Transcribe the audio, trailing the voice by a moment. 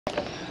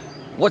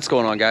What's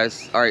going on,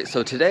 guys? All right,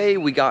 so today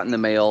we got in the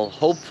mail,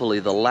 hopefully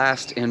the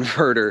last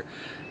inverter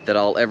that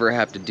I'll ever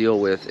have to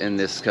deal with in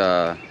this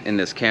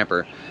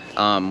camper.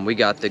 We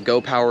got the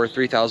GoPower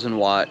 3000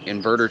 watt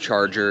inverter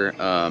charger.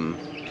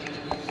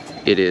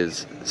 It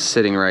is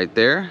sitting right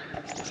there.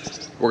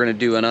 We're gonna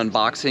do an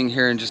unboxing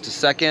here in just a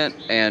second,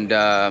 and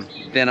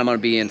then I'm gonna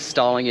be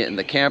installing it in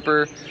the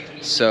camper.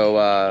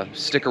 So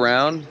stick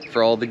around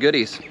for all the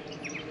goodies.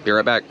 Be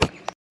right back.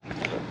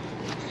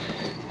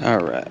 All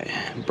right,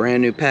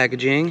 brand new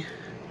packaging.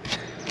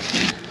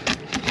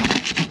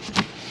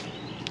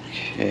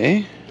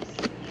 Okay.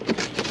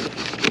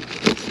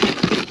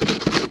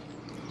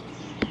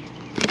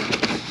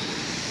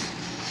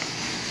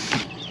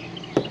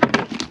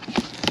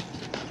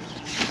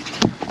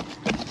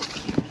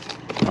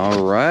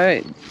 All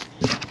right,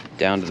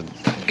 down to the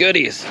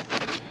goodies.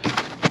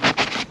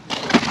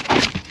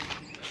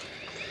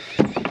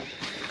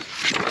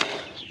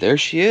 There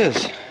she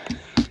is.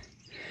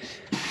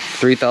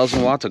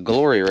 3,000 watts of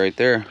glory right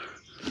there.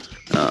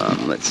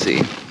 Let's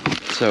see.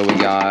 So we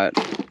got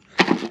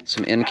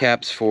some end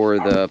caps for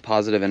the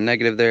positive and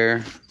negative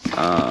there.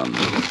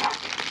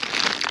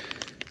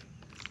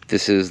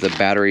 This is the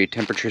battery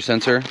temperature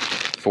sensor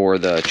for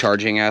the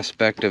charging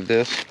aspect of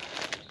this,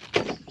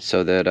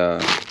 so that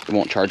it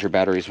won't charge your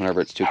batteries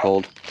whenever it's too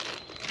cold.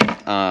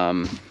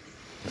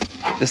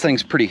 This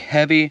thing's pretty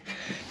heavy,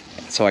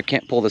 so I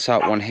can't pull this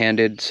out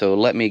one-handed, so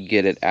let me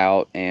get it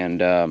out,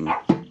 and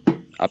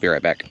I'll be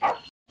right back.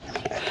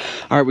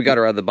 All right, we got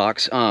her out of the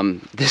box.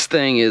 This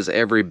thing is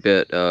every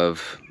bit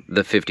of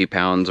the 50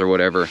 pounds or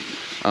whatever.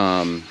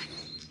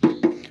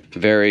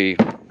 Very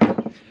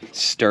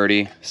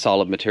sturdy,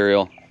 solid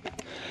material.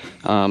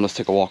 Let's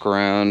take a walk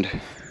around.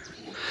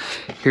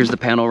 Here's the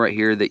panel right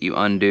here that you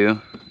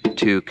undo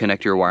to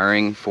connect your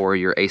wiring for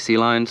your AC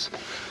lines.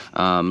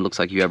 Looks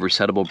like you have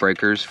resettable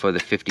breakers for the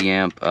 50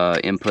 amp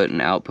input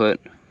and output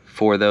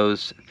for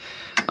those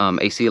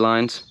AC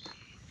lines.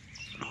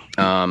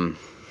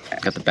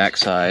 Got the back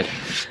side.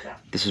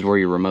 This is where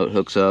your remote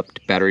hooks up,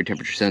 battery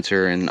temperature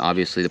sensor, and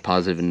obviously the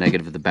positive and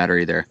negative of the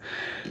battery there.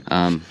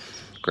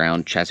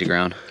 Ground, chassis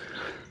ground.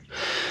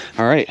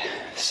 All right,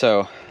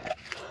 so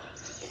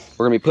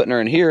we're gonna be putting her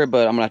in here,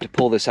 but I'm gonna have to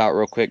pull this out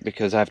real quick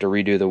because I have to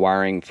redo the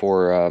wiring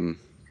for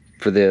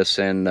this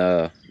and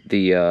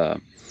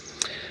the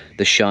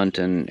shunt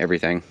and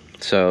everything.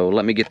 So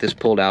let me get this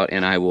pulled out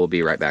and I will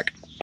be right back.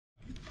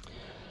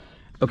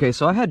 Okay,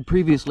 so I had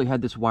previously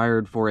had this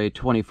wired for a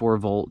 24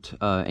 volt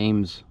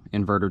Ames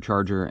inverter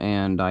charger,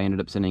 and I ended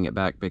up sending it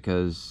back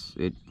because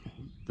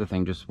the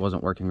thing just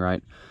wasn't working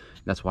right.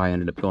 That's why I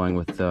ended up going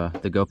with the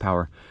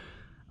GoPower.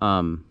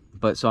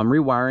 But so I'm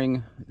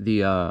rewiring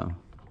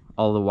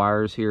all the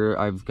wires here.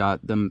 I've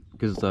got them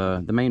because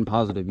the main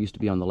positive used to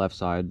be on the left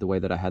side, the way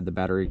that I had the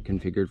battery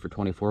configured for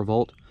 24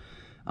 volt.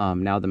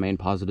 Now the main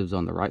positive's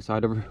on the right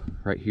side over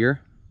right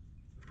here.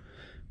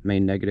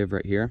 Main negative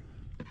right here.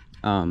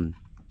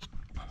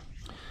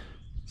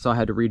 So I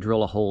had to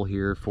re-drill a hole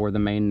here for the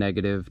main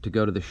negative to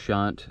go to the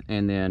shunt,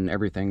 and then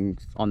everything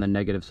on the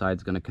negative side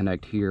is going to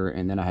connect here,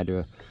 and then I had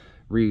to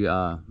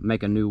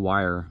make a new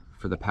wire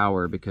for the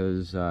power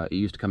because it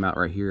used to come out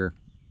right here.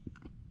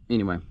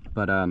 Anyway,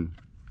 but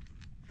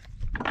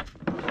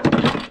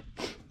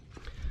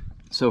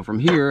so from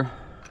here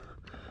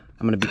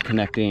I'm going to be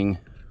connecting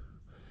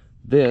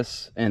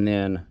this, and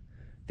then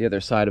the other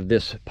side of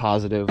this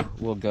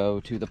positive will go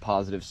to the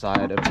positive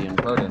side of the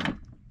inverter.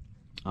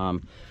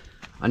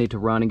 I need to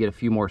run and get a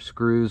few more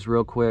screws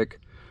real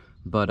quick,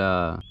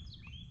 but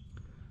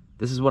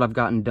this is what I've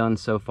gotten done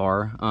so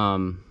far.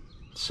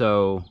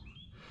 So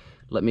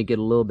let me get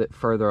a little bit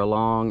further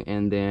along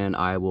and then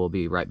I will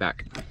be right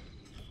back.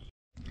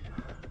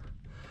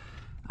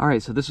 All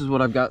right, so this is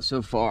what I've got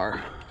so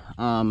far.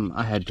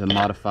 I had to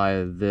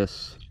modify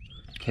this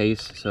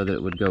case so that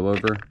it would go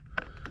over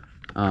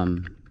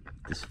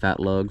this fat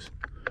lugs.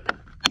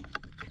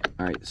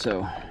 All right,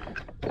 so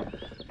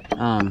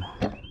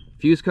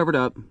fuse covered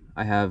up.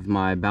 I have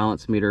my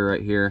balance meter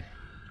right here.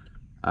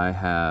 I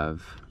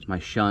have my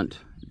shunt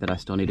that I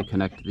still need to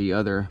connect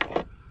the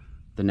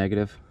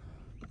negative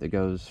that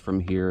goes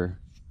from here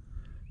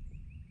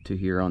to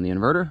here on the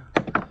inverter.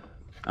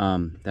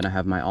 Then I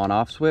have my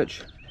on-off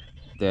switch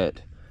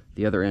that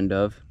the other end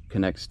of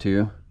connects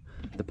to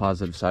the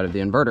positive side of the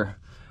inverter.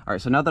 All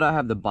right, so now that I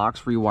have the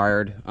box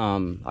rewired,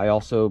 I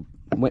also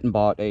went and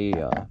bought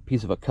a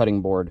piece of a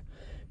cutting board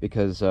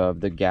because of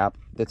the gap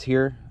that's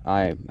here.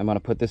 I'm gonna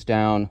put this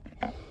down,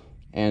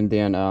 and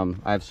then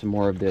I have some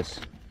more of this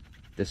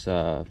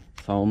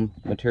foam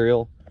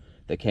material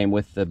that came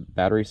with the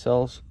battery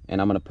cells,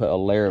 and I'm gonna put a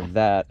layer of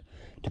that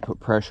to put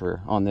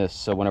pressure on this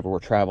so whenever we're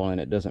traveling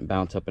it doesn't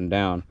bounce up and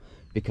down,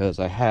 because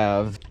I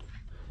have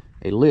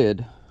a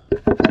lid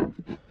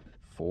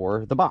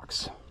for the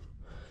box,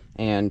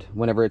 and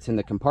whenever it's in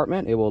the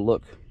compartment it will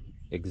look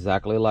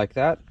exactly like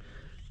that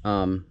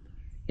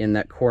in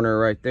that corner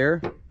right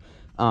there.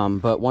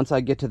 But once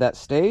I get to that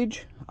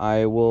stage,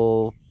 I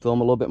will film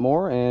a little bit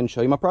more and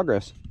show you my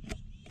progress.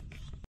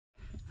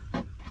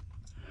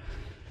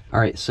 All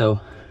right, so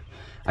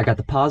I got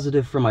the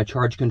positive from my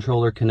charge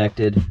controller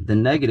connected. The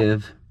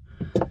negative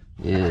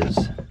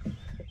is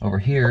over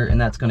here, and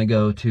that's gonna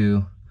go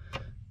to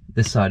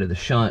this side of the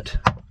shunt.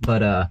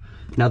 But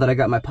now that I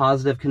got my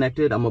positive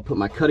connected, I'm gonna put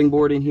my cutting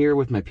board in here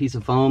with my piece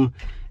of foam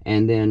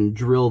and then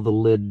drill the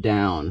lid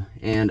down.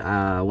 And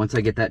once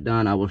I get that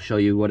done, I will show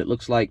you what it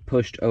looks like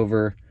pushed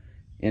over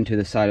into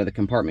the side of the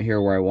compartment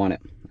here where I want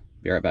it.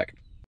 Be right back.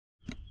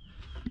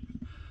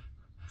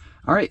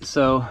 All right,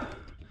 so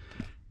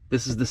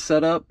this is the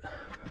setup.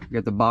 We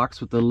got the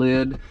box with the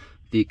lid,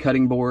 the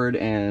cutting board,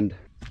 and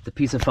the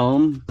piece of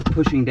foam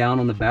pushing down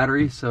on the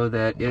battery so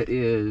that it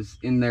is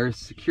in there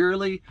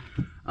securely.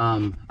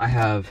 I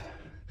have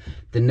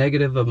the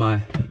negative of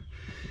my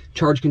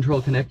charge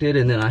control connected,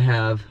 and then I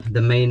have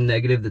the main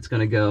negative that's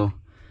going to go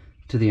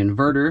to the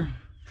inverter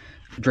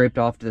draped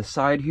off to the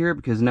side here,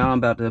 because now I'm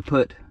about to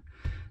put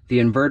the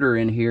inverter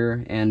in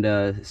here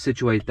and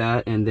situate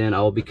that, and then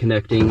I'll be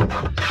connecting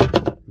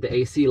the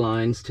AC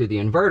lines to the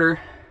inverter.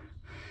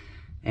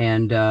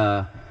 And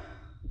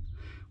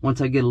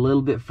once I get a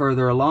little bit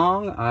further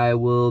along, I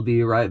will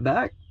be right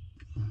back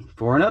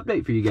for an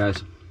update for you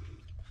guys.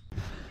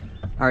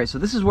 All right, so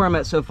this is where I'm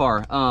at so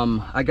far.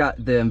 I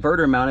got the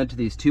inverter mounted to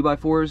these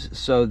 2x4s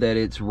so that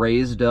it's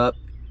raised up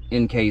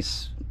in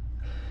case,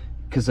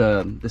 because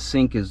the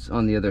sink is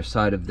on the other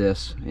side of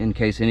this. In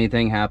case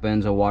anything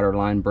happens, a water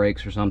line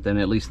breaks or something,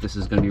 at least this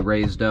is going to be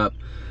raised up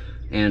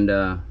and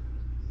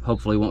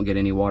hopefully won't get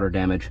any water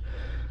damage.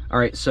 All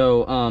right,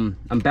 so I'm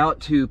about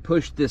to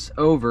push this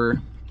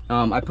over.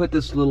 I put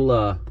this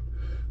little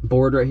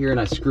board right here and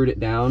I screwed it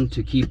down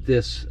to keep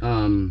this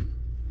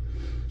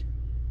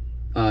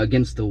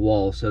against the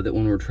wall so that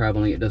when we're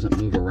traveling it doesn't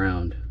move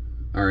around.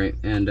 All right,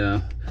 and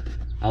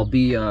I'll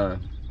be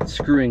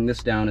screwing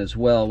this down as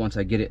well once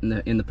I get it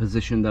in the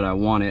position that I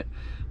want it.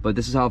 But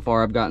this is how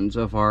far I've gotten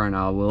so far, and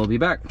I will be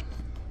back.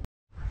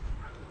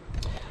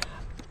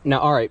 Now,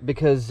 all right,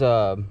 because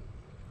our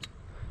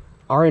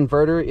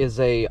inverter is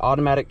a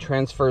automatic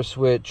transfer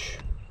switch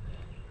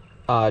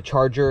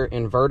charger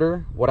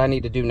inverter, what I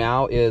need to do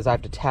now is I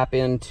have to tap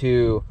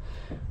into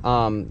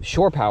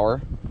shore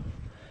power,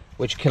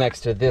 which connects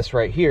to this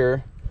right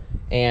here,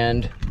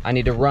 and I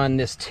need to run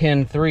this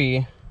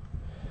 10-3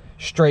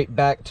 straight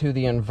back to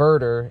the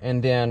inverter,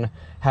 and then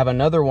have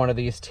another one of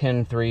these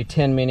 10-3,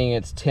 10 meaning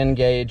it's 10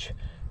 gauge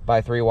by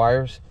 3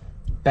 wires,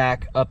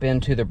 back up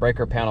into the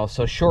breaker panel.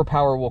 So shore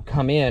power will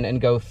come in and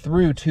go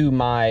through to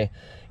my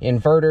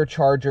inverter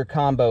charger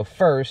combo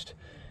first,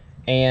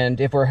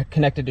 and if we're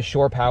connected to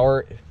shore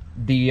power,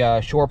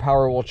 the shore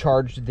power will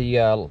charge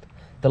the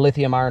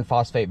lithium iron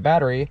phosphate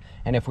battery,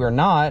 and if we're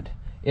not,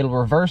 it'll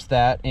reverse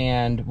that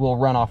and we'll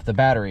run off the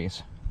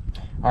batteries.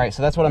 All right,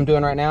 so that's what I'm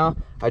doing right now.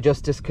 I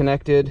just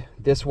disconnected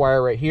this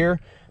wire right here.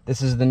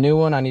 This is the new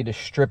one. I need to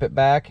strip it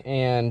back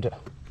and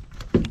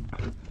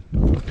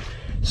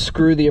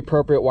screw the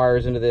appropriate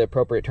wires into the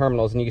appropriate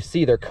terminals, and you can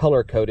see they're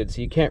color coded,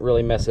 so you can't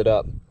really mess it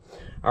up.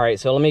 All right,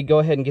 so let me go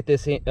ahead and get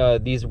this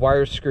these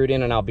wires screwed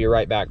in, and I'll be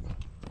right back.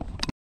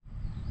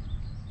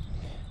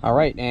 All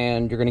right,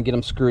 and you're gonna get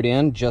them screwed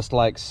in just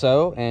like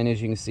so, and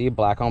as you can see,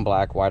 black on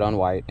black, white on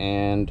white,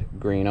 and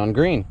green on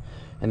green.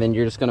 And then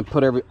you're just gonna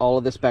put all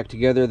of this back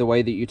together the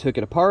way that you took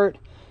it apart,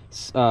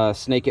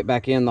 snake it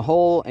back in the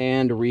hole,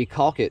 and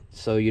recalk it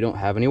so you don't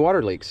have any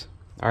water leaks.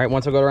 All right,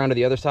 once I go around to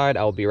the other side,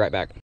 I'll be right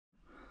back.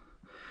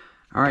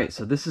 All right,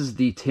 so this is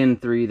the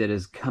 10-3 that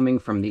is coming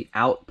from the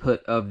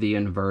output of the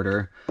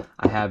inverter.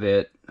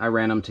 I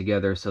ran them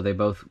together so they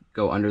both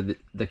go under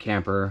the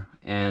camper,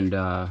 and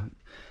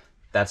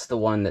that's the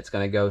one that's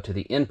going to go to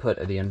the input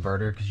of the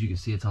inverter, because you can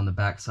see it's on the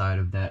back side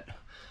of that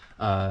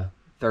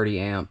 30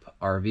 amp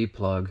RV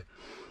plug.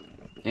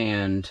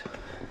 And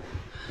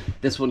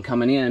this one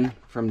coming in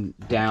from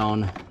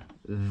down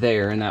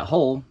there in that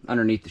hole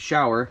underneath the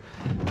shower,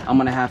 I'm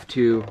going to have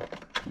to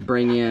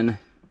bring in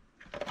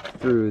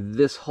through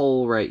this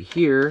hole right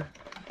here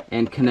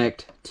and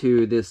connect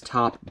to this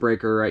top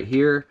breaker right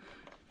here,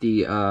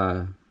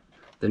 the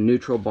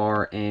neutral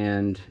bar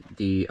and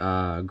the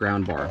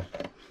ground bar.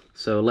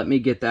 So let me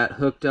get that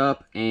hooked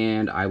up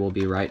and I will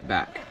be right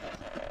back.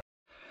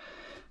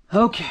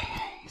 Okay,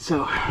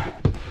 so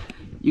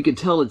you can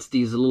tell it's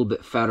these a little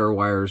bit fatter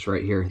wires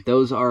right here.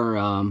 Those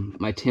are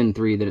my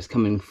 10-3 that is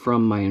coming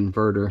from my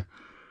inverter.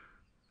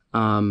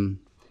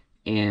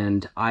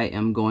 And I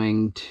am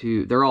going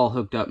to, they're all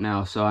hooked up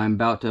now, so I'm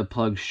about to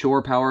plug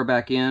shore power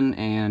back in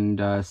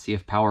and see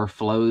if power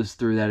flows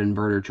through that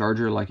inverter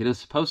charger like it is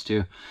supposed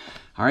to.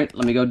 All right,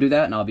 let me go do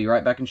that and I'll be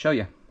right back and show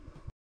you.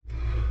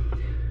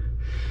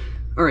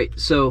 All right,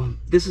 so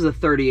this is a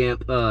 30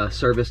 amp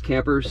service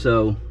camper,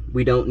 so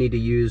we don't need to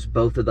use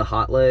both of the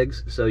hot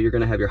legs. So you're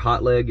gonna have your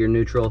hot leg, your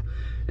neutral,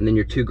 and then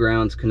your 2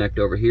 grounds connect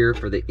over here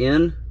for the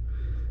in,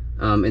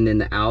 and then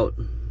the out,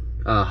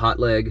 hot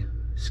leg,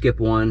 skip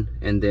 1,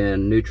 and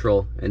then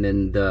neutral, and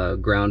then the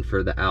ground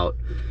for the out.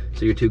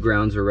 So your 2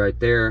 grounds are right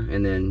there,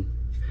 and then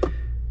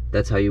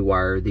that's how you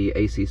wire the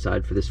AC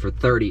side for this for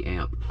 30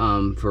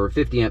 amp. For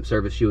 50 amp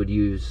service, you would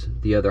use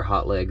the other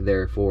hot leg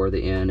there for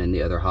the in and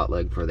the other hot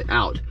leg for the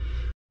out.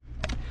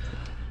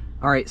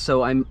 All right,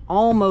 so I'm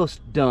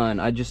almost done.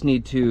 I just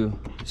need to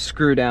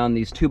screw down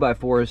these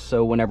 2x4s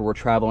so whenever we're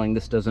traveling,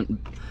 this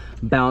doesn't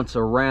bounce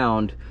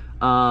around.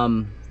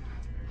 I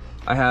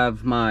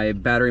have my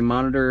battery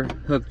monitor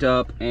hooked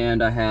up,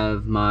 and I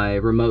have my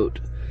remote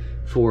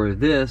for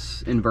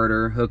this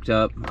inverter hooked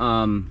up.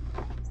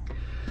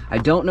 I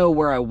don't know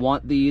where I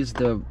want these.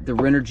 The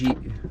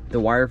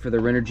wire for the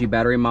Renogy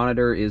battery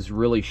monitor is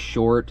really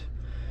short.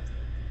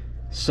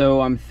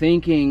 So I'm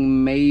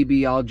thinking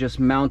maybe I'll just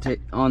mount it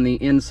on the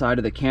inside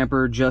of the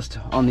camper, just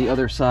on the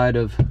other side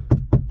of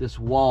this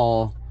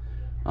wall,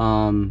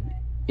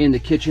 in the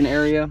kitchen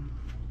area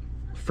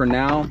for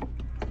now.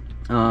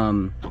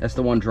 That's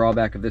the one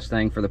drawback of this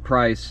thing. For the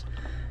price,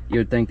 you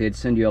would think they'd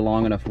send you a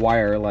long enough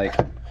wire like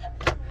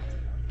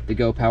the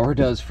GoPower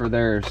does for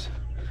theirs,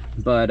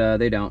 but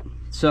they don't.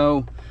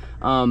 So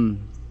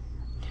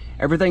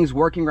everything's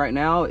working right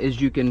now.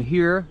 As you can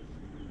hear,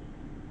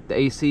 the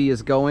AC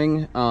is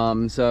going,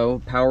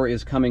 so power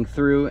is coming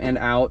through and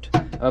out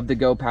of the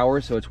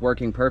GoPower, so it's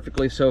working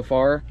perfectly so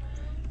far.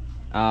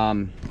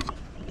 I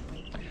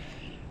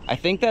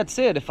think that's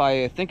it. If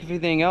I think of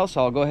anything else,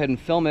 I'll go ahead and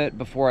film it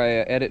before I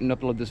edit and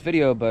upload this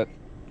video, but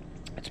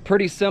it's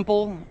pretty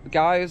simple,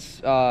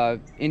 guys.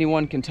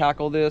 Anyone can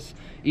tackle this.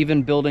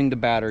 Even building the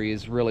battery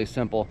is really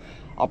simple.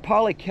 I'll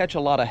probably catch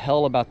a lot of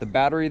hell about the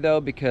battery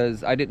though,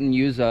 because I didn't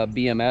use a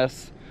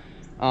BMS.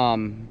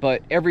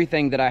 But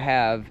everything that I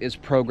have is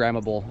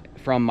programmable,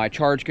 from my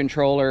charge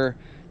controller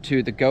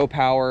to the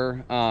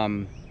GoPower,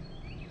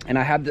 and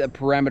I have the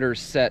parameters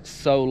set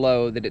so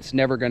low that it's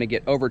never going to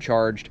get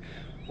overcharged,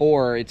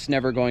 or it's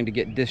never going to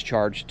get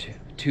discharged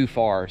too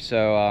far.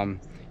 So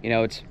you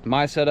know, it's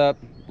my setup.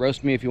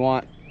 Roast me if you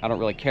want, I don't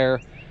really care.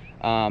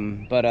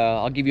 But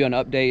I'll give you an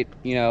update,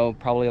 you know,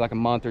 probably like a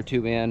month or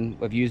two in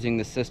of using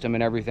the system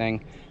and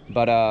everything.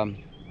 But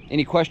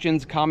any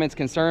questions, comments,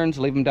 concerns,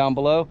 leave them down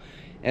below.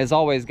 As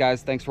always,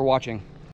 guys, thanks for watching.